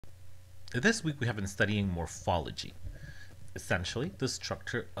This week we have been studying morphology, essentially the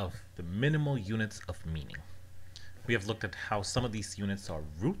structure of the minimal units of meaning. We have looked at how some of these units are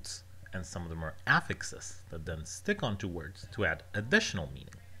roots and some of them are affixes that then stick onto words to add additional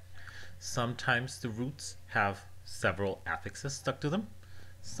meaning. Sometimes the roots have several affixes stuck to them.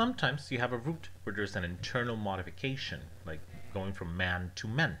 Sometimes you have a root where there's an internal modification, like going from man to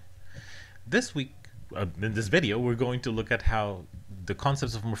men. This week, in this video, we're going to look at how the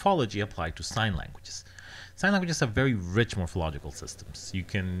concepts of morphology apply to sign languages. Sign languages have very rich morphological systems. You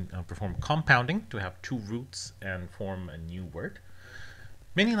can perform compounding to have two roots and form a new word.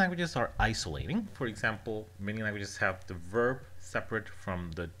 Many languages are isolating. For example, many languages have the verb separate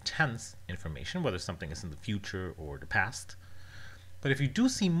from the tense information, whether something is in the future or the past. But if you do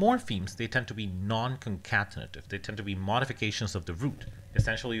see morphemes, they tend to be non-concatenative. They tend to be modifications of the root,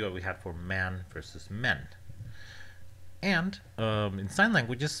 essentially what we had for man versus men. And in sign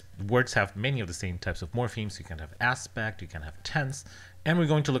languages, words have many of the same types of morphemes. You can have aspect, you can have tense, and we're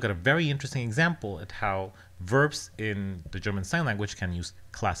going to look at a very interesting example at how verbs in the German Sign Language can use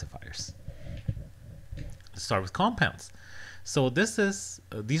classifiers. Let's start with compounds. So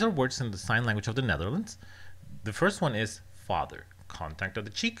these are words in the sign language of the Netherlands. The first one is father, contact of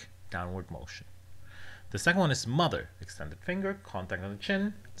the cheek, downward motion. The second one is mother, extended finger, contact on the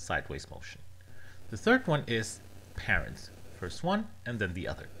chin, sideways motion. The third one is parents, first one and then the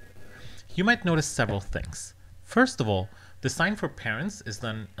other. You might notice several things. First of all, the sign for parents is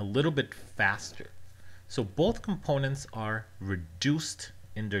done a little bit faster. So both components are reduced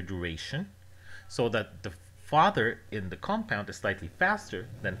in their duration so that the father in the compound is slightly faster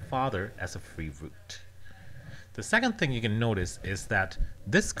than father as a free root. The second thing you can notice is that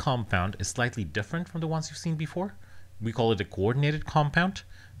this compound is slightly different from the ones you've seen before. We call it a coordinated compound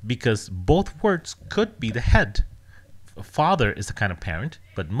because both words could be the head. Father is a kind of parent,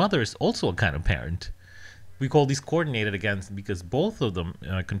 but mother is also a kind of parent. We call these coordinated again because both of them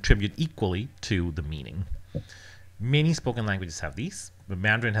contribute equally to the meaning. Many spoken languages have these. The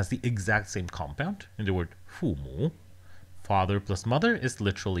Mandarin has the exact same compound in the word 父母. Father plus mother is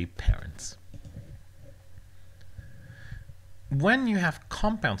literally parents. When you have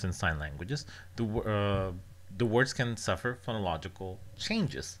compounds in sign languages, the words can suffer phonological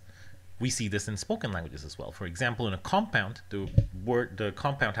changes. We see this in spoken languages as well. For example, in a compound, the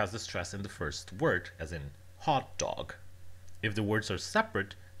compound has the stress in the first word, as in hot dog. If the words are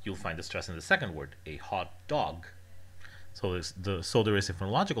separate, you'll find the stress in the second word, a hot dog. So there is a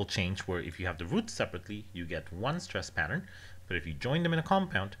phonological change where if you have the roots separately, you get one stress pattern, but if you join them in a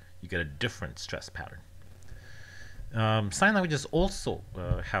compound, you get a different stress pattern. Sign languages also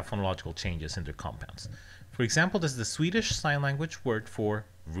have phonological changes in their compounds. For example, this is the Swedish sign language word for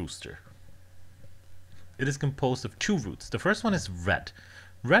rooster. It is composed of two roots. The first one is red.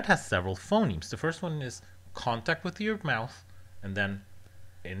 Red has several phonemes. The first one is contact with your mouth, and then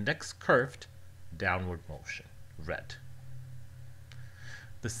index curved, downward motion, red.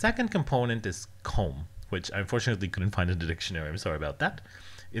 The second component is comb, which I unfortunately couldn't find in the dictionary. I'm sorry about that.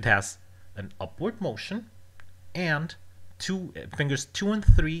 It has an upward motion and fingers 2 and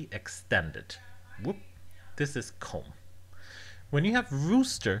 3 extended. Whoop. This is comb. When you have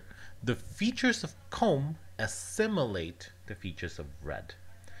rooster, the features of comb assimilate the features of red.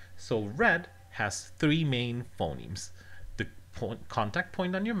 So red has three main phonemes: the contact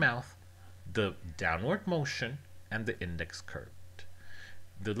point on your mouth, the downward motion, and the index curved.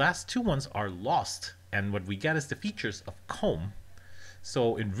 The last two ones are lost, and what we get is the features of comb.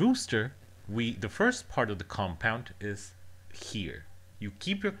 So in rooster, the first part of the compound is here. You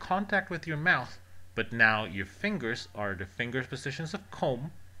keep your contact with your mouth, but now your fingers are the finger positions of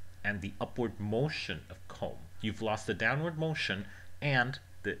comb and the upward motion of comb. You've lost the downward motion and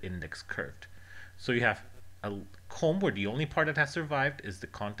the index curved. So you have a comb where the only part that has survived is the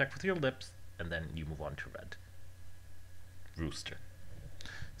contact with your lips, and then you move on to red. Rooster.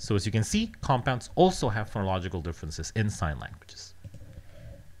 So as you can see, compounds also have phonological differences in sign languages.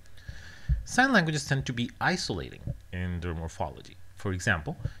 Sign languages tend to be isolating in their morphology. For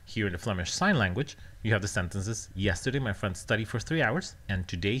example, here in the Flemish Sign Language, you have the sentences, yesterday my friend studied for 3 hours, and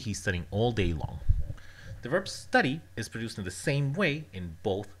today he's studying all day long. The verb study is produced in the same way in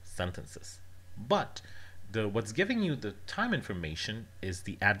both sentences. But what's giving you the time information is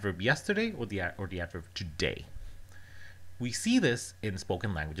the adverb yesterday or the adverb today. We see this in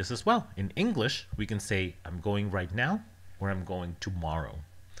spoken languages as well. In English, we can say, I'm going right now, or I'm going tomorrow.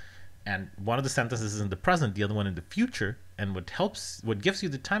 And one of the sentences is in the present, the other one in the future, and what gives you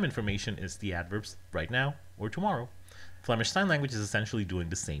the time information is the adverbs right now or tomorrow. Flemish Sign Language is essentially doing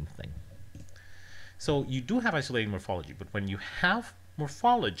the same thing. So you do have isolating morphology, but when you have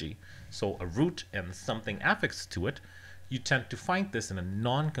morphology, so a root and something affixed to it, you tend to find this in a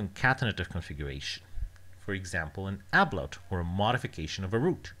non-concatenative configuration. For example, an ablaut, or a modification of a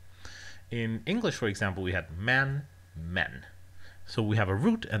root. In English, for example, we had man, men. So we have a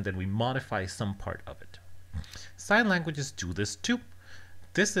root and then we modify some part of it. Sign languages do this too.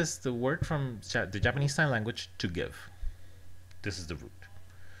 This is the word from the Japanese Sign Language, to give. This is the root.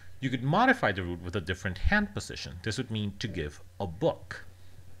 You could modify the root with a different hand position. This would mean to give a book.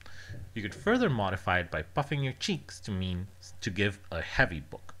 You could further modify it by puffing your cheeks to mean to give a heavy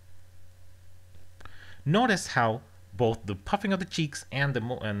book. Notice how both the puffing of the cheeks and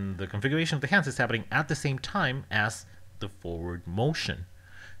the configuration of the hands is happening at the same time as the forward motion.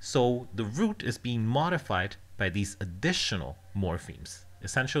 So the root is being modified by these additional morphemes.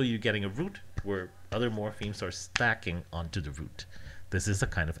 Essentially, you're getting a root where other morphemes are stacking onto the root. This is a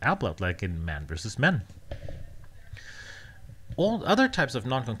kind of ablaut, like in man versus men. All other types of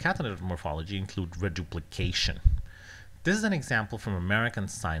non-concatenative morphology include reduplication. This is an example from American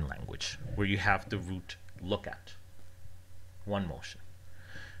Sign Language, where you have the root look at. One motion.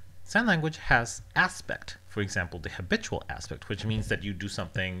 Sign language has aspect, for example, the habitual aspect, which means that you do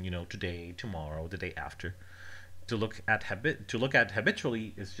something, today, tomorrow, the day after. To look at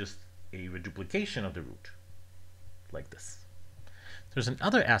habitually is just a reduplication of the root, like this. There's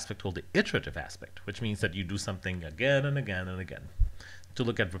another aspect called the iterative aspect, which means that you do something again and again and again. To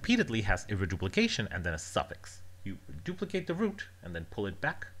look at repeatedly has a reduplication and then a suffix. You duplicate the root and then pull it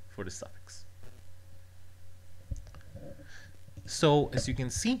back for the suffix. So, as you can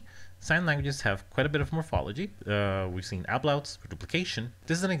see, sign languages have quite a bit of morphology. We've seen ablauts, reduplication.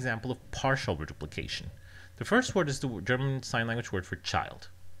 This is an example of partial reduplication. The first word is the German Sign Language word for child.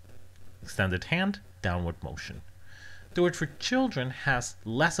 Extended hand, downward motion. The word for children has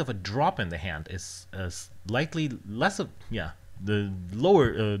less of a drop in the hand, is slightly less of, the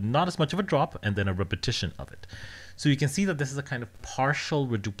lower, not as much of a drop, and then a repetition of it. So you can see that this is a kind of partial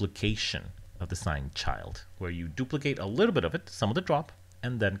reduplication of the sign child, where you duplicate a little bit of it, some of the drop,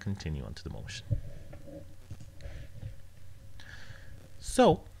 and then continue onto the motion.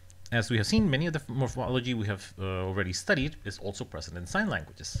 So, as we have seen, many of the morphology we have already studied is also present in sign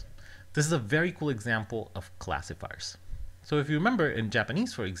languages. This is a very cool example of classifiers. So if you remember, in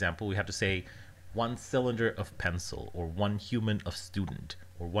Japanese, for example, we have to say one cylinder of pencil, or one human of student,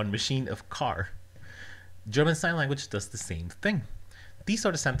 or one machine of car. German Sign Language does the same thing. These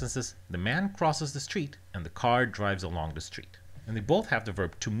are the sentences: the man crosses the street and the car drives along the street. And they both have the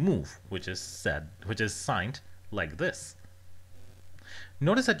verb to move, which is signed like this.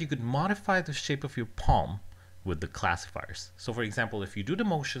 Notice that you could modify the shape of your palm with the classifiers. So for example, if you do the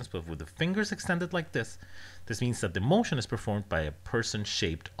motions but with the fingers extended like this, this means that the motion is performed by a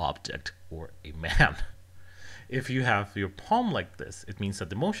person-shaped object, or a man. If you have your palm like this, it means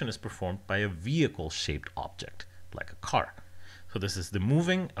that the motion is performed by a vehicle-shaped object, like a car. So this is the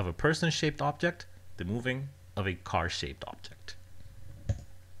moving of a person-shaped object, the moving of a car-shaped object.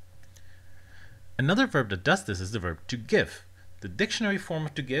 Another verb that does this is the verb to give. The dictionary form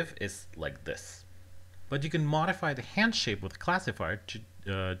of to give is like this. But you can modify the hand shape with a classifier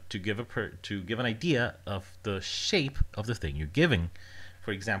to give an idea of the shape of the thing you're giving.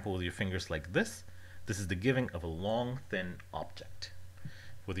 For example, with your fingers like this is the giving of a long, thin object.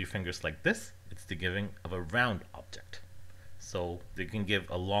 With your fingers like this, it's the giving of a round object. So you can give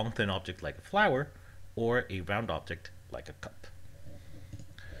a long, thin object like a flower, or a round object like a cup.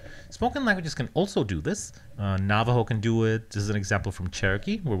 Spoken languages can also do this. Navajo can do it. This is an example from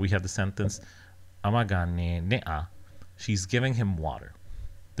Cherokee, where we have the sentence, Amagane ne'a, she's giving him water.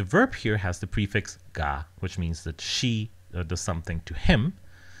 The verb here has the prefix ga, which means that she does something to him.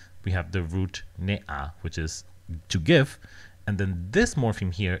 We have the root ne'a, which is to give, and then this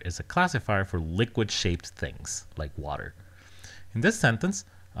morpheme here is a classifier for liquid-shaped things, like water. In this sentence,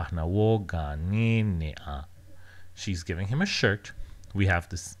 ahnawo gane ne'a, she's giving him a shirt. We have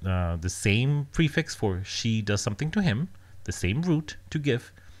this, the same prefix for she does something to him, the same root to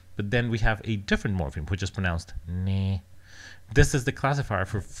give, but then we have a different morpheme, which is pronounced ne. This is the classifier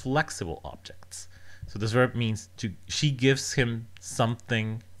for flexible objects. So this verb means she gives him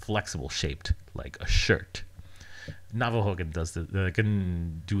something flexible shaped, like a shirt. Navajo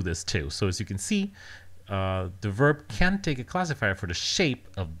can do this too. So as you can see, the verb can take a classifier for the shape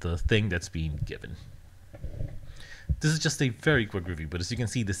of the thing that's being given. This is just a very quick review, but as you can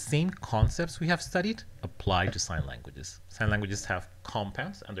see, the same concepts we have studied apply to sign languages. Sign languages have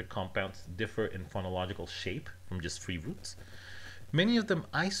compounds, and their compounds differ in phonological shape from just free roots. Many of them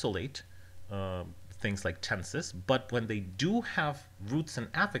isolate things like tenses, but when they do have roots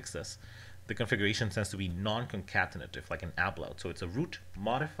and affixes, the configuration tends to be non-concatenative, like an ablaut. So it's a root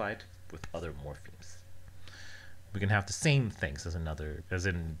modified with other morphemes. We can have the same things as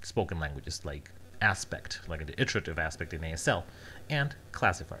in spoken languages, like aspect, like the iterative aspect in ASL, and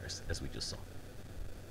classifiers, as we just saw.